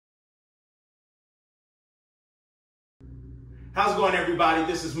How's it going, everybody?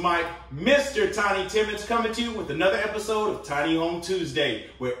 This is Mike, Mr. Tiny Timmons, coming to you with another episode of Tiny Home Tuesday,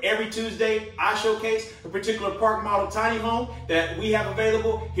 where every Tuesday I showcase a particular park model tiny home that we have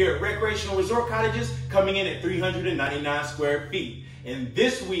available here at Recreational Resort Cottages, coming in at 399 square feet. And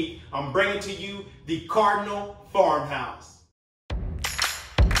this week, I'm bringing to you the Cardinal Farmhouse.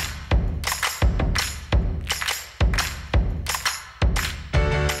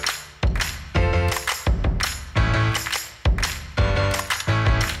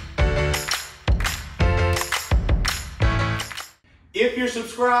 If you're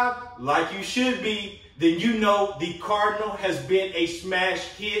subscribed, like you should be, then you know the Cardinal has been a smash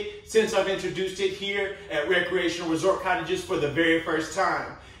hit since I've introduced it here at Recreational Resort Cottages for the very first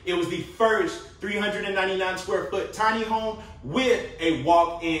time. It was the first 399 square foot tiny home with a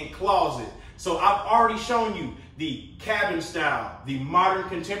walk-in closet. So I've already shown you the cabin style, the modern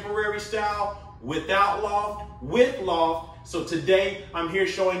contemporary style, without loft, with loft. So today I'm here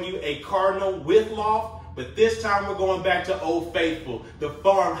showing you a Cardinal with loft. But this time we're going back to Old Faithful, the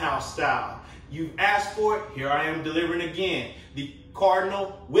farmhouse style. You've asked for it, here I am delivering again. The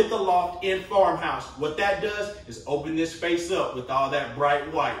Cardinal with the loft in farmhouse. What that does is open this space up with all that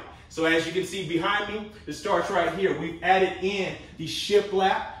bright white. So as you can see behind me, it starts right here. We've added in the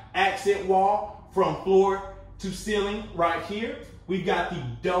shiplap accent wall from floor to ceiling right here. We've got the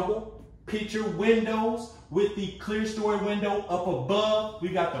double picture windows with the clear story window up above. We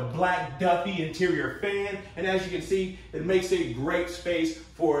got the black Duffy interior fan, and as you can see, it makes a great space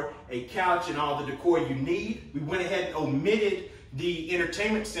for a couch and all the decor you need. We went ahead and omitted the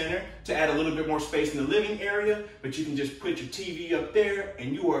entertainment center to add a little bit more space in the living area, but you can just put your TV up there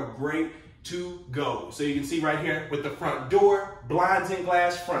and you are great to go. So you can see right here with the front door, blinds and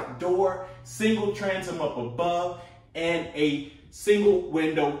glass front door, single transom up above, and a single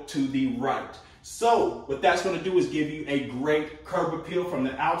window to the right. So what that's going to do is give you a great curb appeal from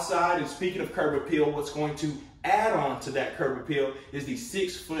the outside. And speaking of curb appeal, what's going to add on to that curb appeal is the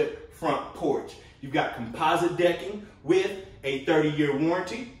 6-foot front porch. You've got composite decking with a 30-year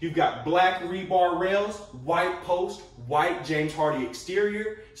warranty. You've got black rebar rails, white post, white James Hardie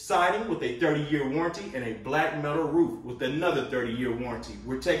exterior, siding with a 30-year warranty, and a black metal roof with another 30-year warranty.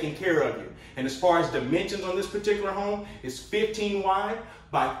 We're taking care of you. And as far as dimensions on this particular home, it's 15 wide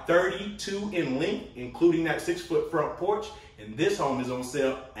by 32 in length, including that 6-foot front porch. And this home is on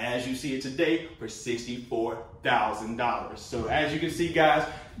sale, as you see it today, for $64,000. So as you can see, guys,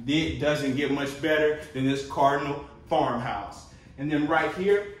 it doesn't get much better than this Cardinal farmhouse. And then right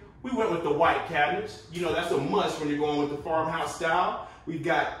here, we went with the white cabinets. You know, that's a must when you're going with the farmhouse style. We've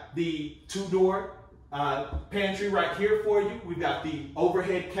got the 2-door pantry right here for you. We've got the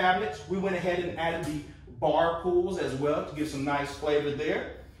overhead cabinets. We went ahead and added the bar pools as well to give some nice flavor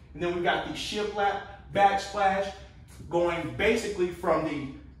there. And then we've got the shiplap backsplash going basically from the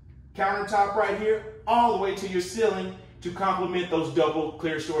countertop right here all the way to your ceiling to complement those double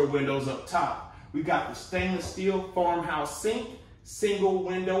clear story windows up top. We've got the stainless steel farmhouse sink, single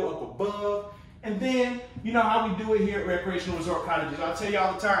window up above. And then, you know how we do it here at Recreational Resort Cottages. I'll tell you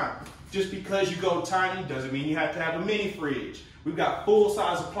all the time, just because you go tiny doesn't mean you have to have a mini fridge. We've got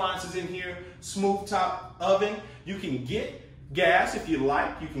full-size appliances in here, smooth top oven. You can get gas if you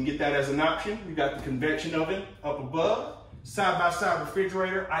like. You can get that as an option. We've got the convection oven up above, side-by-side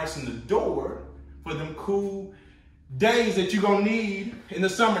refrigerator, ice in the door for them cool days that you're gonna need in the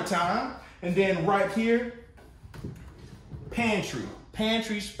summertime. And then right here, pantry.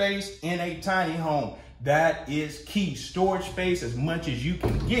 Pantry space in a tiny home. That is key. Storage space as much as you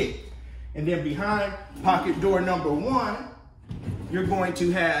can get. And then behind pocket door number 1, you're going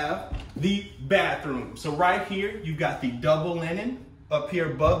to have the bathroom. So right here, you've got the double linen up here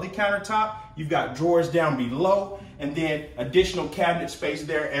above the countertop. You've got drawers down below, and then additional cabinet space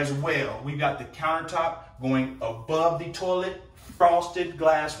there as well. We've got the countertop going above the toilet, frosted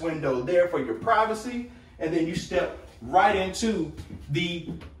glass window there for your privacy. And then you step right into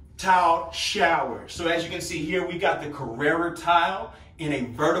the tile shower. So as you can see here, we got the Carrera tile in a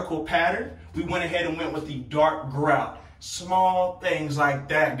vertical pattern. We went ahead and went with the dark grout. Small things like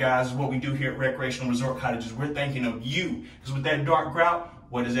that, guys, is what we do here at Recreational Resort Cottages. We're thinking of you. Because with that dark grout,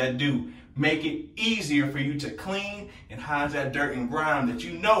 what does that do? Make it easier for you to clean and hide that dirt and grime that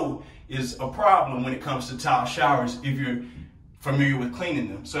you know is a problem when it comes to tile showers if you're familiar with cleaning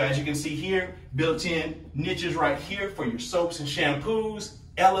them. So as you can see here, built-in niches right here for your soaps and shampoos,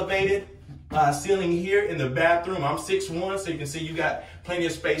 elevated ceiling here in the bathroom. I'm 6'1", so you can see you got plenty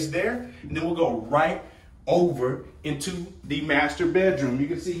of space there. And then we'll go right over into the master bedroom. You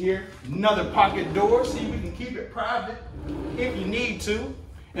can see here, another pocket door. See, we can keep it private if you need to.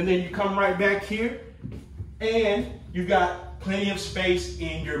 And then you come right back here And you've got plenty of space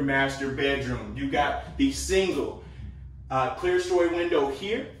in your master bedroom. You've got the single clear story window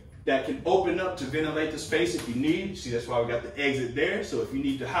here that can open up to ventilate the space if you need. See, that's why we got the exit there. So if you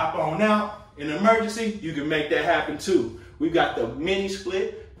need to hop on out in an emergency, you can make that happen too. We've got the mini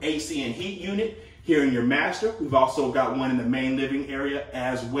split AC and heat unit here in your master. We've also got one in the main living area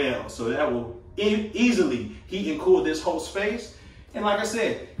as well. So that will easily heat and cool this whole space. And like I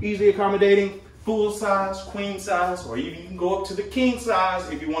said, easily accommodating full size, queen size, or even you can go up to the king size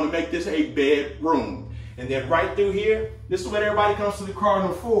if you want to make this a bedroom. And then right through here, this is what everybody comes to the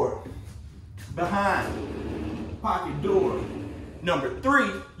Cardinal for. Behind, pocket door. Number 3,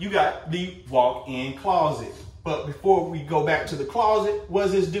 you got the walk-in closet. But before we go back to the closet, what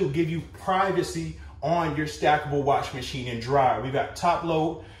does this do? Give you privacy on your stackable wash machine and dryer. We've got top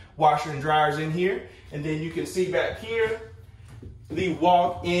load washer and dryers in here. And then you can see back here, the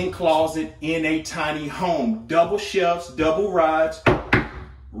walk-in closet in a tiny home. Double shelves, double rods,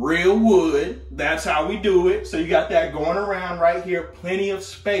 real wood. That's how we do it. So you got that going around right here. Plenty of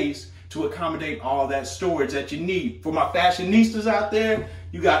space to accommodate all that storage that you need. For my fashionistas out there,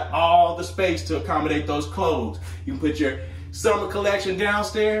 you got all the space to accommodate those clothes. You can put your summer collection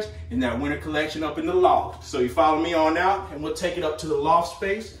downstairs and that winter collection up in the loft. So you follow me on out and we'll take it up to the loft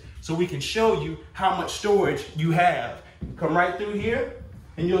space so we can show you how much storage you have. Come right through here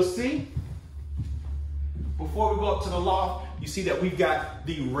and you'll see, before we go up to the loft, you see that we've got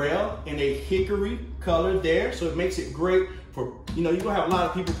the rail in a hickory color there. So it makes it great for, you're gonna have a lot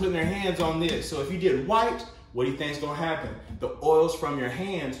of people putting their hands on this. So if you did white, what do you think is gonna happen? The oils from your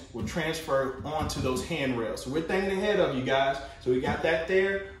hands will transfer onto those handrails. So we're thinking ahead of you guys. So we got that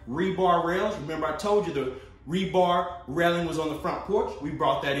there, rebar rails. Remember I told you the rebar railing was on the front porch. We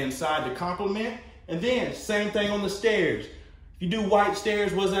brought that inside to complement. And then same thing on the stairs. If you do white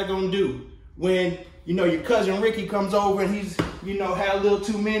stairs, what's that gonna do? When, your cousin Ricky comes over and he's, had a little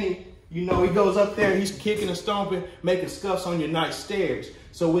too many, he goes up there, he's kicking and stomping, making scuffs on your nice stairs.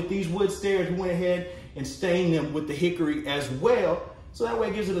 So with these wood stairs, we went ahead and stained them with the hickory as well. So that way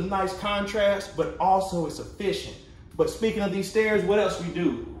it gives it a nice contrast, but also it's efficient. But speaking of these stairs, what else we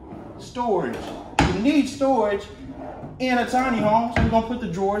do? Storage. You need storage in a tiny home, so we're gonna put the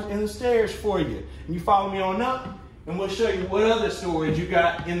drawers in the stairs for you. And you follow me on up, and we'll show you what other storage you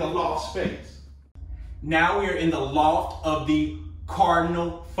got in the loft space. Now we are in the loft of the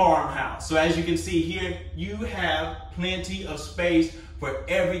Cardinal farmhouse. So as you can see here, you have plenty of space for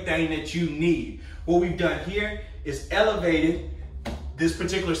everything that you need. What we've done here is elevated this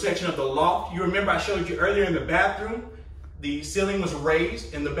particular section of the loft. You remember I showed you earlier in the bathroom, the ceiling was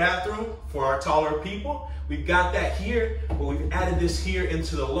raised in the bathroom for our taller people. We've got that here, but we've added this here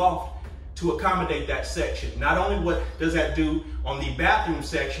into the loft to accommodate that section. Not only what does that do on the bathroom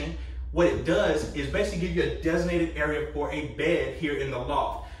section, what it does is basically give you a designated area for a bed here in the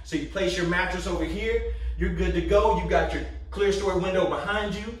loft. So you place your mattress over here, you're good to go. You've got your clear story window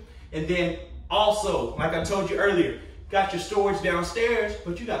behind you. And then also, like I told you earlier, got your storage downstairs,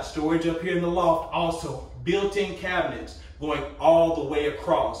 but you got storage up here in the loft also. Built-in cabinets going all the way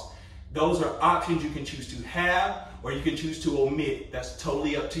across. Those are options you can choose to have or you can choose to omit. That's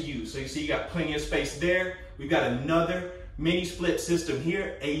totally up to you. So you see you got plenty of space there. We've got another mini split system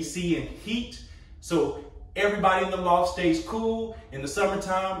here, AC and heat. So everybody in the loft stays cool in the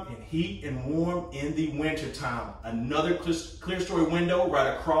summertime and heat and warm in the wintertime. Another clear story window right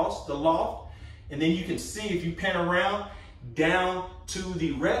across the loft. And then you can see, if you pan around down to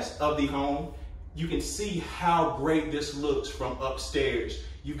the rest of the home, you can see how great this looks from upstairs.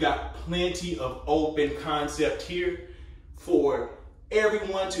 You've got plenty of open concept here for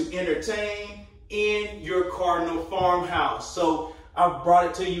everyone to entertain in your Cardinal farmhouse. So I've brought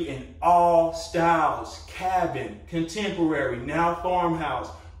it to you in all styles: cabin, contemporary, now farmhouse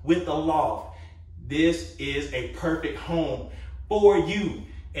with a loft. This is a perfect home for you.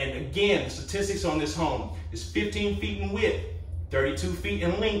 And again, the statistics on this home is 15 feet in width, 32 feet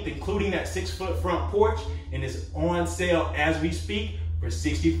in length, including that 6-foot front porch, and is on sale as we speak for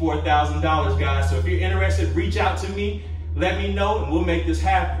 $64,000, guys. So if you're interested, reach out to me, let me know, and we'll make this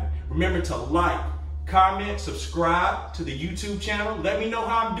happen. Remember to like, comment, subscribe to the YouTube channel. Let me know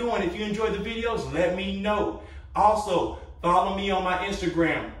how I'm doing. If you enjoy the videos, let me know. Also, follow me on my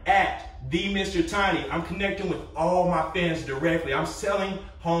Instagram at @TheMrTiny. I'm connecting with all my fans directly. I'm selling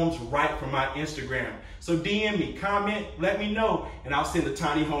homes right from my Instagram. So DM me, comment, let me know, and I'll send a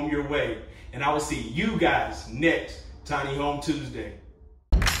tiny home your way. And I will see you guys next Tiny Home Tuesday.